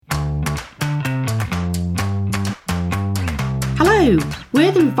Hello,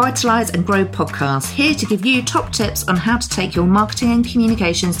 we're the Revitalise and Grow podcast, here to give you top tips on how to take your marketing and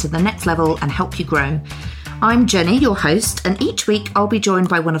communications to the next level and help you grow. I'm Jenny, your host, and each week I'll be joined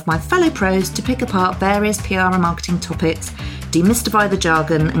by one of my fellow pros to pick apart various PR and marketing topics, demystify the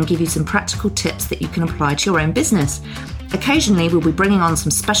jargon, and give you some practical tips that you can apply to your own business. Occasionally, we'll be bringing on some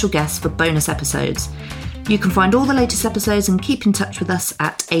special guests for bonus episodes. You can find all the latest episodes and keep in touch with us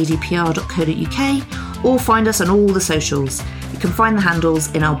at adpr.co.uk or find us on all the socials. You can find the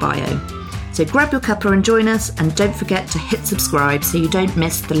handles in our bio. So grab your cuppa and join us, and don't forget to hit subscribe so you don't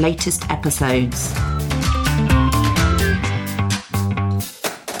miss the latest episodes.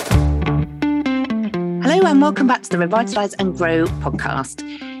 Hello and welcome back to the Revitalise and Grow podcast.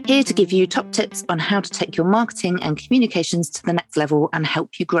 Here to give you top tips on how to take your marketing and communications to the next level and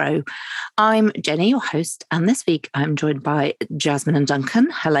help you grow. I'm Jenny, your host, and this week I'm joined by Jasmine and Duncan.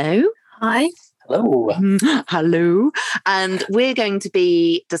 Hello. Hi. Hello. Hello. And we're going to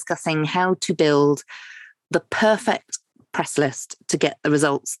be discussing how to build the perfect press list to get the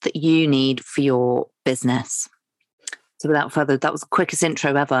results that you need for your business. So without further, that was the quickest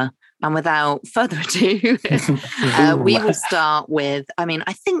intro ever. And without further ado, we will start with,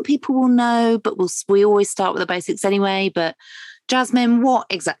 I think people will know, but we always start with the basics anyway. But Jasmine, what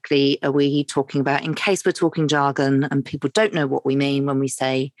exactly are we talking about in case we're talking jargon and people don't know what we mean when we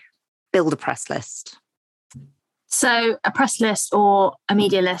say build a press list? So a press list or a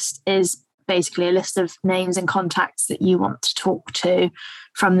media list is basically a list of names and contacts that you want to talk to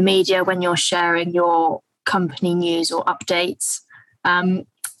from the media when you're sharing your company news or updates.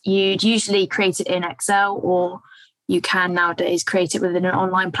 You'd usually create it in Excel, or you can nowadays create it within an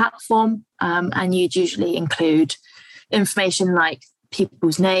online platform. And you'd usually include information like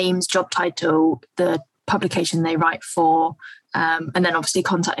people's names, job title, the publication they write for, and then obviously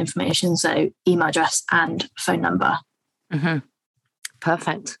contact information, so email address and phone number. Mm-hmm.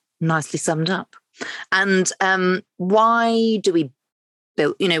 Perfect. Nicely summed up. And why do we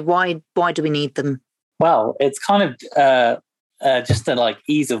build, why do we need them? Well, it's kind of just a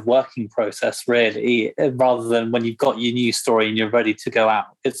ease of working process, really, rather than when you've got your news story and you're ready to go out.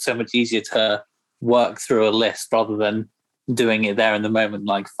 It's so much easier to work through a list rather than doing it there in the moment,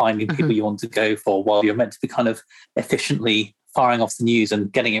 like finding people you want to go for while you're meant to be kind of efficiently firing off the news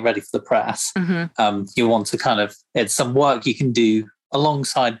and getting it ready for the press. You want to it's some work you can do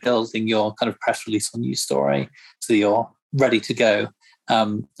alongside building your kind of press release or news story so you're ready to go.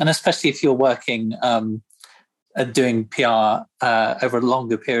 And especially if you're working doing PR over a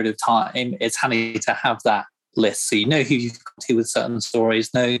longer period of time, it's handy to have that list so you know who you've got to with certain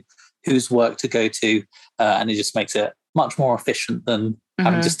stories, know whose work to go to, and it just makes it much more efficient than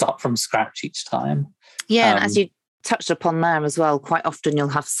having to start from scratch each time. Yeah, and as you touched upon there as well, quite often you'll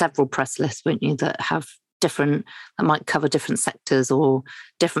have several press lists, won't you, that might cover different sectors or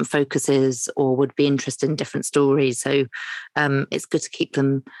different focuses or would be interested in different stories. So it's good to keep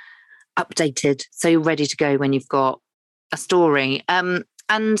them updated so you're ready to go when you've got a story. And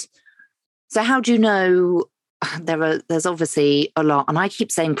so how do you know? There's obviously a lot, and I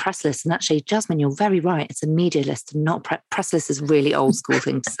keep saying press list, and actually, Jasmine, you're very right. It's a media list and not press list. Is a really old school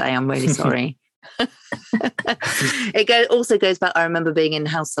thing to say. I'm really sorry. It also goes back. I remember being in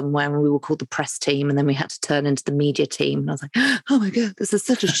house somewhere and we were called the press team, and then we had to turn into the media team. And I was like, oh my god, this is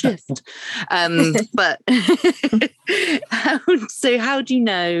such a shift. But how do you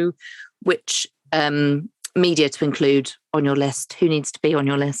know which media to include on your list? Who needs to be on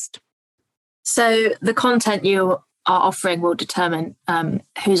your list? So the content you are offering will determine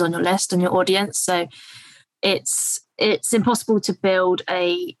who's on your list and your audience. So it's impossible to build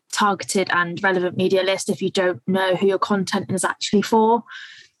a targeted and relevant media list if you don't know who your content is actually for.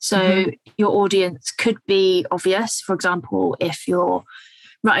 So your audience could be obvious. For example, if you're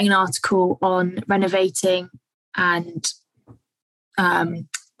writing an article on renovating and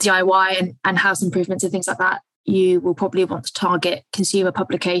DIY and house improvements and things like that, you will probably want to target consumer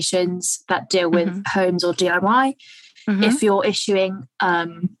publications that deal with homes or DIY. If you're issuing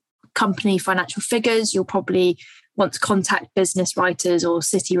company financial figures, you'll probably want to contact business writers or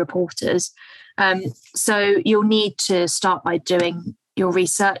city reporters. So you'll need to start by doing your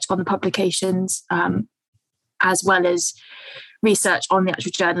research on the publications, as well as research on the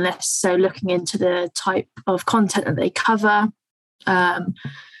actual journalists. So looking into the type of content that they cover. And,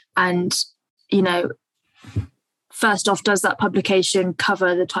 first off, does that publication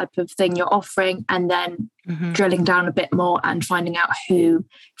cover the type of thing you're offering? And then drilling down a bit more and finding out who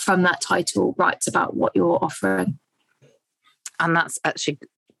from that title writes about what you're offering. And that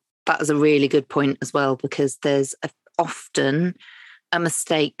is a really good point as well, because there's often a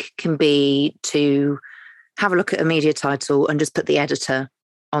mistake can be to have a look at a media title and just put the editor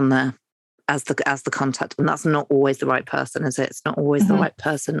on there as the contact, and that's not always the right person, is it? It's not always the right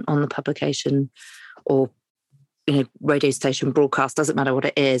person on the publication or radio station, broadcast, doesn't matter what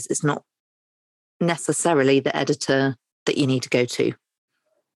it is. It's not necessarily the editor that you need to go to.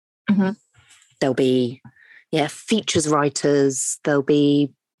 There'll be features writers, there'll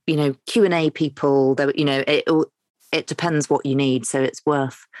be Q&A people, it depends what you need. So it's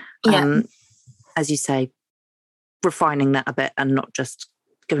worth as you say, refining that a bit and not just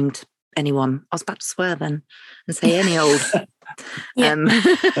going to anyone. I was about to swear then and say any old. But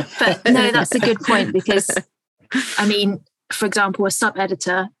no, that's a good point, because I mean, for example, a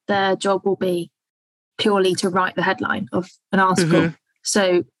sub-editor, their job will be purely to write the headline of an article.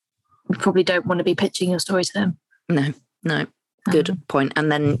 So you probably don't want to be pitching your story to them. No. Good point.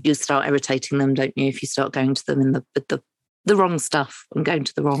 And then you start irritating them, don't you, if you start going to them in the wrong stuff and going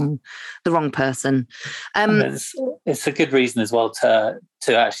to the wrong person. It's a good reason as well to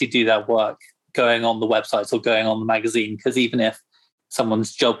actually do that work going on the websites or going on the magazine, because even if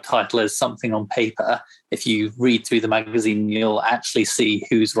someone's job title is something on paper, if you read through the magazine, you'll actually see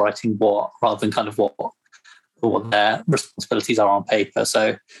who's writing what, rather than kind of what their responsibilities are on paper.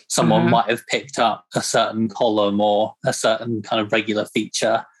 So someone might have picked up a certain column or a certain kind of regular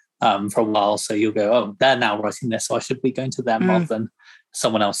feature for a while. So you'll go, oh, they're now writing this, so I should be going to them rather than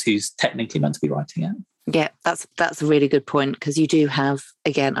someone else who's technically meant to be writing it. Yeah, that's a really good point, because you do have,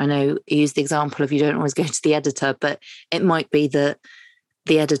 again, I know you use the example of you don't always go to the editor, but it might be that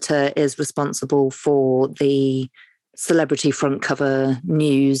the editor is responsible for the celebrity front cover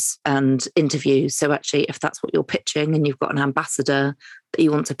news and interviews. So actually, if that's what you're pitching and you've got an ambassador that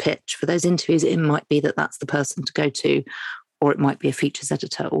you want to pitch for those interviews, it might be that that's the person to go to, or it might be a features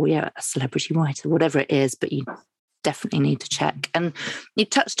editor or a celebrity writer, whatever it is, but you definitely need to check. And you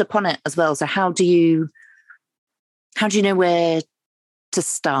touched upon it as well. So how do you know where to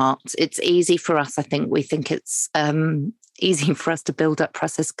start? It's easy for us. I think we think it's easy for us to build up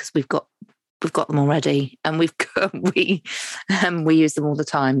presses because we've got them already, and we use them all the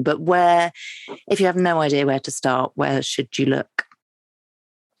time. But if you have no idea where to start, where should you look?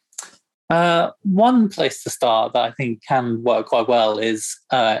 One place to start that I think can work quite well is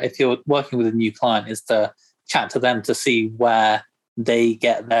if you're working with a new client, is to chat to them to see where they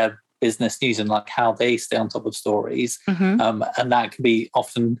get their business news and like how they stay on top of stories. And that can be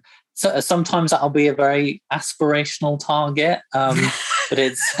often, sometimes that'll be a very aspirational target. But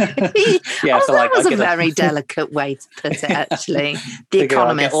it's that was a very delicate way to put it, actually. The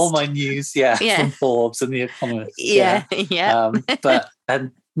Economist. I get all my news from Forbes and The Economist. But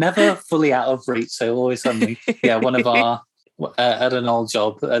never fully out of reach. So always something. One of our at an old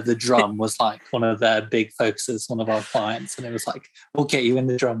job, the drum was like one of their big focuses, one of our clients, and it was like, we'll get you in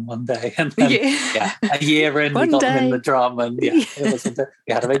the drum one day. And then a year in, we got them in the drum, and we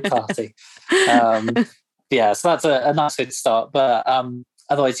had a big party. So that's a nice way to start. But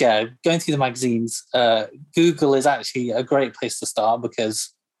otherwise, going through the magazines, Google is actually a great place to start,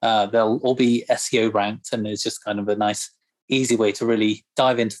 because they'll all be SEO ranked, and it's just kind of a nice, easy way to really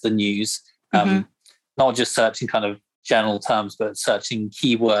dive into the news. Not just searching kind of general terms, but searching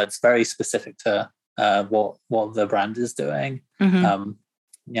keywords very specific to what the brand is doing.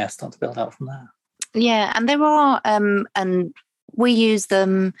 Start to build out from there. Yeah, and there are, and we use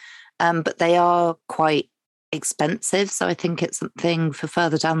them, but they are quite expensive. So I think it's something for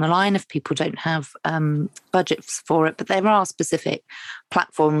further down the line if people don't have budgets for it. But there are specific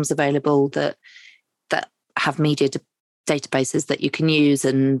platforms available that have media databases that you can use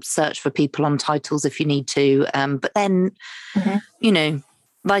and search for people on titles if you need to. But then,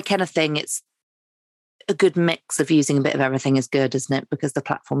 like anything, it's a good mix of using a bit of everything is good, isn't it? Because the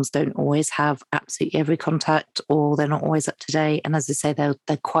platforms don't always have absolutely every contact, or they're not always up to date. And as I say, they're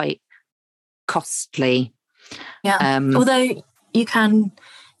quite costly. Yeah. Although you can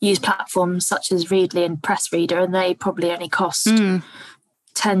use platforms such as Readly and Press Reader, and they probably only cost £10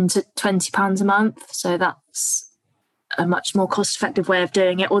 to £20 a month. So that's a much more cost-effective way of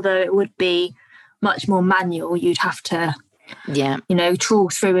doing it. Although it would be much more manual. You'd have to, trawl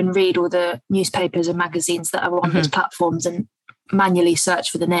through and read all the newspapers and magazines that are on those platforms and manually search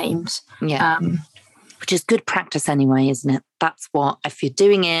for the names. Yeah. Which is good practice anyway, isn't it? That's what, if you're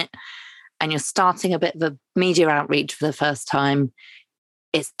doing it and you're starting a bit of a media outreach for the first time,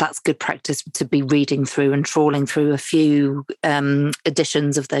 that's good practice to be reading through and trawling through a few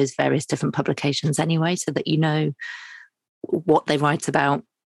editions of those various different publications anyway, so that you know what they write about,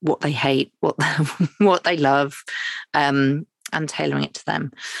 what they hate, what they love, and tailoring it to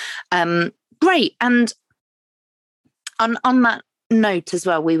them. Great. And on that note as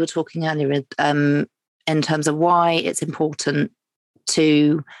well, we were talking earlier, in terms of why it's important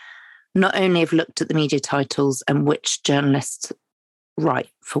to not only have looked at the media titles and which journalists write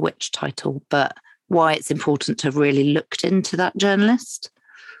for which title, but why it's important to have really looked into that journalist.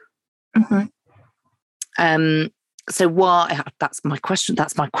 So why? That's my question.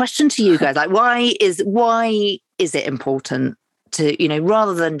 That's my question to you guys. Like, why is it important to,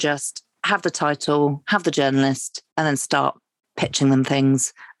 rather than just have the title, have the journalist, and then start pitching them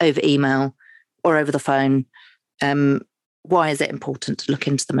things over email or over the phone? Why is it important to look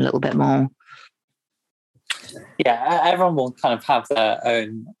into them a little bit more? Yeah, everyone will kind of have their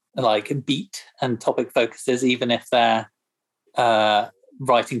own beat and topic focuses, even if they're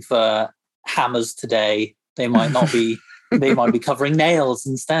writing for Hammers today. They might not be. They might be covering nails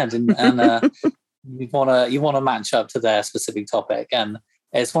instead, and you want to match up to their specific topic. And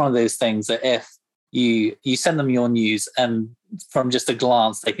it's one of those things that if you send them your news, and from just a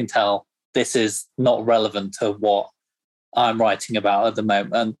glance they can tell this is not relevant to what I'm writing about at the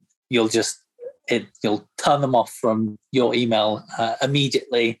moment, you'll turn them off from your email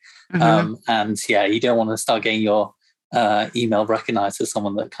immediately. And you don't want to start getting your email recognized as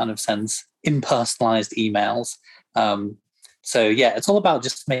someone that kind of sends impersonalized emails. So it's all about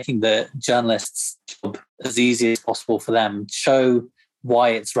just making the journalist's job as easy as possible for them. Show why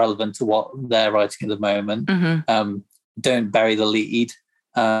it's relevant to what they're writing at the moment. Don't bury the lead.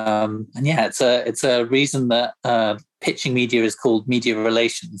 It's a reason that pitching media is called media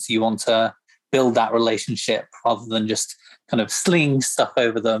relations. You want to build that relationship rather than just kind of slinging stuff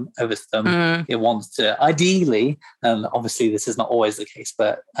over them. It wants to ideally, and obviously this is not always the case,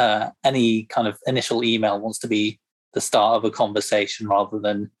 but any kind of initial email wants to be the start of a conversation rather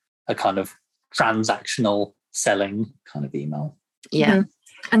than a kind of transactional selling kind of email.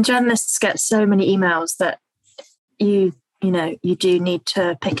 And journalists get so many emails that you do need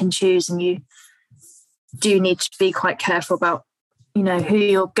to pick and choose, and you do need to be quite careful about who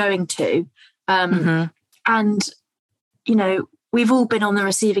you're going to. And we've all been on the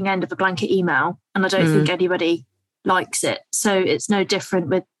receiving end of a blanket email, and I don't think anybody likes it. So it's no different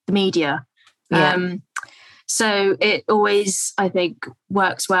with the media. So it always, I think,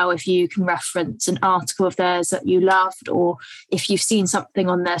 works well if you can reference an article of theirs that you loved, or if you've seen something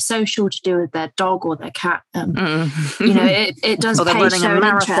on their social to do with their dog or their cat. It does or they're pay running show a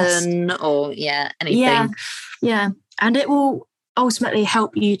marathon interest. Or anything. And it will ultimately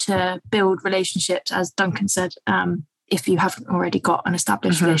help you to build relationships, as Duncan said, if you haven't already got an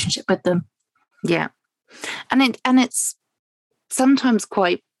established relationship with them. And it's sometimes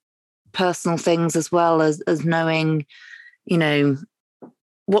quite personal things as well as knowing,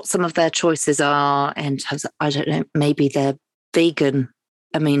 what some of their choices are in terms of, I don't know, maybe they're vegan.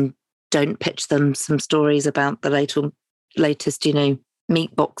 I mean, don't pitch them some stories about the latest,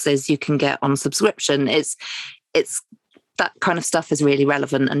 meat boxes you can get on subscription. It's that kind of stuff is really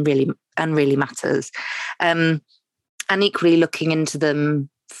relevant and really matters. And equally looking into them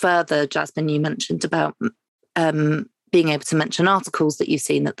further, Jasmine, you mentioned about being able to mention articles that you've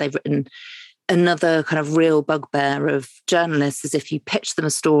seen that they've written. Another kind of real bugbear of journalists is if you pitch them a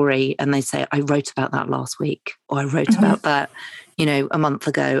story and they say, I wrote about that last week, or I wrote about that, a month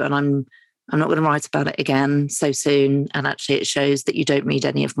ago, and I'm not going to write about it again so soon. And actually it shows that you don't read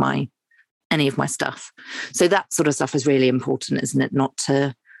any of my stuff. So that sort of stuff is really important, isn't it? Not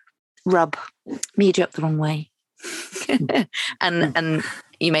to rub media up the wrong way. and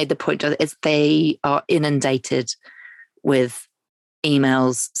you made the point that they are inundated with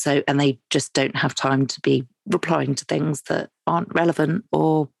emails, and they just don't have time to be replying to things that aren't relevant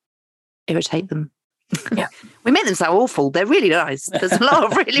or irritate them. We make them sound awful. They're really nice. There's a lot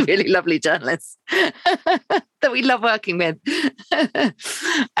of really, really lovely journalists that we love working with.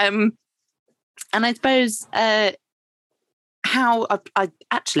 And I suppose how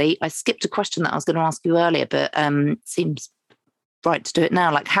I skipped a question that I was going to ask you earlier, but seems right to do it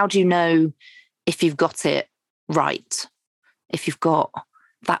now. Like, how do you know if you've got it right? If you've got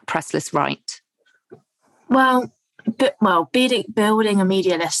that press list right? Well, building a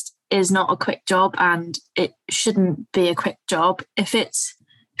media list is not a quick job, and it shouldn't be a quick job. If it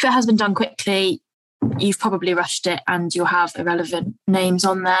has been done quickly, you've probably rushed it, and you'll have irrelevant names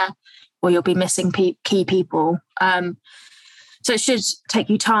on there, or you'll be missing key people. So it should take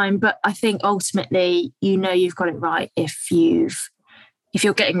you time, but I think ultimately, you've got it right if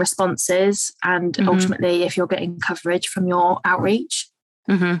you're getting responses, and ultimately if you're getting coverage from your outreach.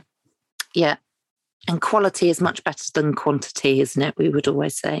 Yeah. And quality is much better than quantity, isn't it? We would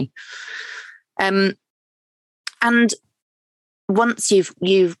always say. And once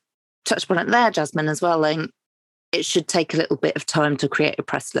you've touched upon it there, Jasmine, as well, it should take a little bit of time to create a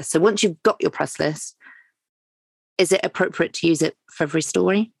press list. So once you've got your press list, is it appropriate to use it for every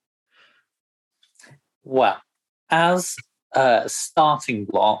story? Well, as a starting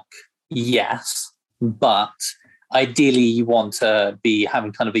block, yes, but ideally you want to be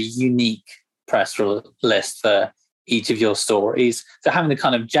having kind of a unique press list for each of your stories. So having the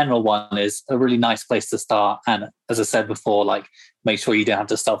kind of general one is a really nice place to start. And as I said before, like, make sure you don't have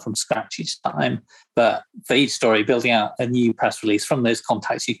to start from scratch each time. But for each story, building out a new press release from those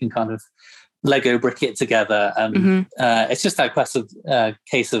contacts, you can kind of Lego brick it together. And it's just that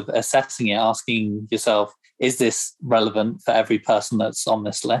case of assessing it, asking yourself, is this relevant for every person that's on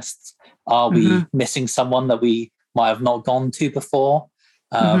this list? Are we missing someone that we might have not gone to before?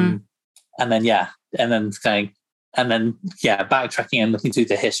 And then backtracking and looking through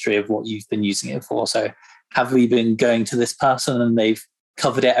the history of what you've been using it for. So have we been going to this person and they've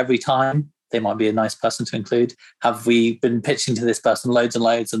covered it every time? They might be a nice person to include. Have we been pitching to this person loads and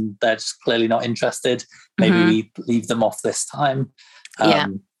loads and they're just clearly not interested? Maybe we leave them off this time.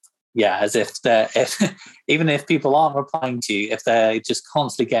 As if even if people aren't replying to you, if they're just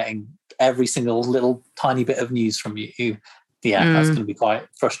constantly getting every single little tiny bit of news from you, that's going to be quite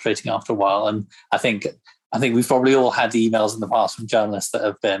frustrating after a while. And I think we've probably all had emails in the past from journalists that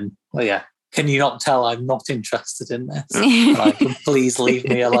have been, can you not tell I'm not interested in this? Like, please leave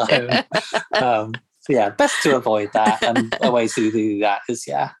me alone. Best to avoid that. And a way to do that is,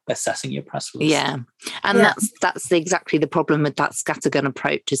 assessing your press release. Yeah. And that's exactly the problem with that scattergun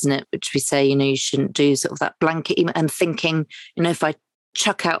approach, isn't it? Which we say, you shouldn't do sort of that blanket email and thinking, if I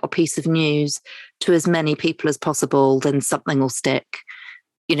chuck out a piece of news to as many people as possible, then something will stick.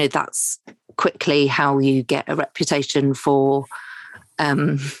 That's quickly how you get a reputation for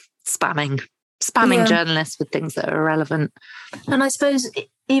spamming journalists with things that are irrelevant. And I suppose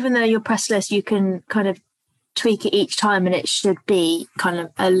even though your press list, you can kind of tweak it each time and it should be kind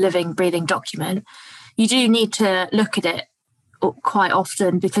of a living, breathing document, you do need to look at it quite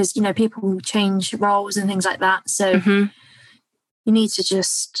often because, people change roles and things like that. So you need to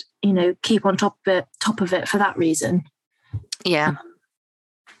just, keep on top of it for that reason. Yeah.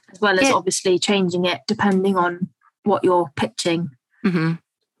 As well as obviously changing it depending on what you're pitching. And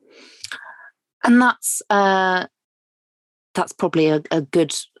that's probably a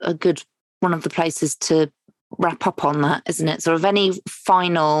good one of the places to wrap up on that, isn't it? Sort of any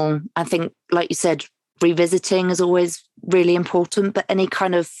final, I think, like you said, revisiting is always really important, but any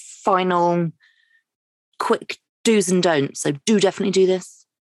kind of final quick do's and don'ts. So definitely do this.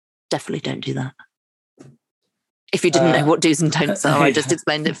 Definitely don't do that. If you didn't know what do's and don'ts are, I just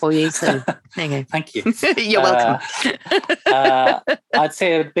explained it for you. So there you go. Thank you. You're welcome. I'd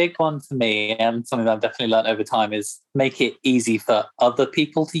say a big one for me, and something that I've definitely learned over time, is make it easy for other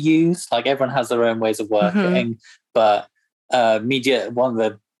people to use. Like, everyone has their own ways of working, but media, one of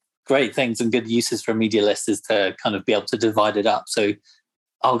the great things and good uses for a media list is to kind of be able to divide it up. So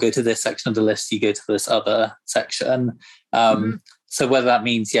I'll go to this section of the list, you go to this other section. So whether that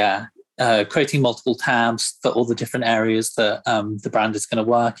means, creating multiple tabs for all the different areas that the brand is going to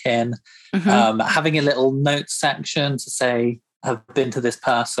work in, having a little notes section to say, I've been to this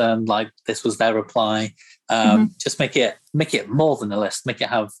person, like this was their reply. Just make it more than a list, make it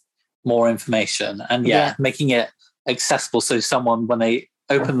have more information, and making it accessible so someone, when they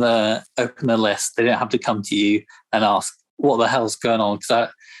open the list, they don't have to come to you and ask what the hell's going on. Because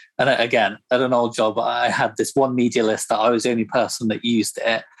again, at an old job, I had this one media list that I was the only person that used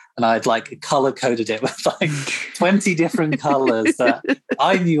it. And I'd color coded it with 20 different colors that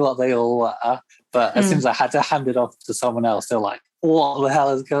I knew what they all were. But as soon as I had to hand it off to someone else, they're like, what the hell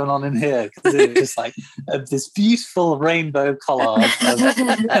is going on in here? Because it was just this beautiful rainbow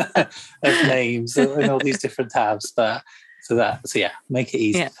collage of names in all these different tabs. Make it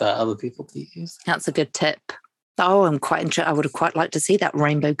easy for other people to use. That's a good tip. Oh, I'm quite interested. I would have quite liked to see that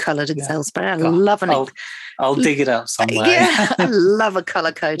rainbow-coloured Excel spreadsheet. I love an I'll dig it up somewhere. Yeah, I love a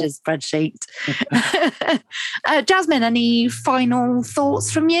colour-coded spreadsheet. Jasmine, any final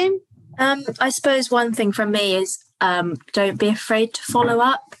thoughts from you? I suppose one thing from me is don't be afraid to follow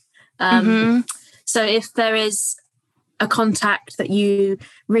up. So if there is a contact that you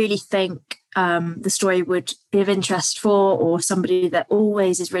really think the story would be of interest for, or somebody that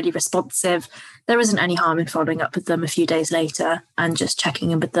always is really responsive, there isn't any harm in following up with them a few days later and just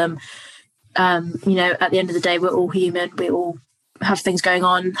checking in with them. At the end of the day, we're all human. We all have things going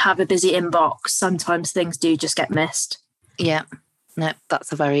on, have a busy inbox. Sometimes things do just get missed. Yeah, no,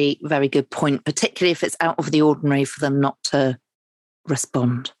 that's a very, very good point, particularly if it's out of the ordinary for them not to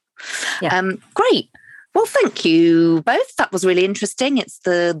respond. Yeah. Great. Well, thank you both. That was really interesting. It's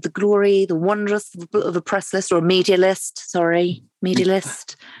the glory, the wonders of a press list, or a media list. Sorry, media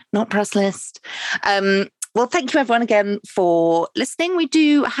list, not press list. Well, thank you everyone again for listening. We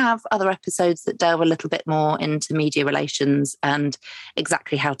do have other episodes that delve a little bit more into media relations and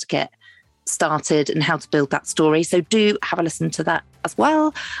exactly how to get started and how to build that story. So do have a listen to that as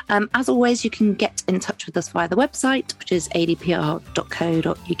well. As always, you can get in touch with us via the website, which is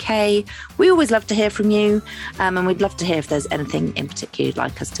adpr.co.uk. We always love to hear from you, and we'd love to hear if there's anything in particular you'd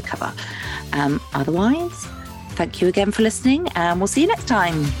like us to cover. Otherwise, thank you again for listening, and we'll see you next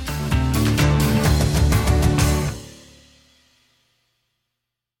time.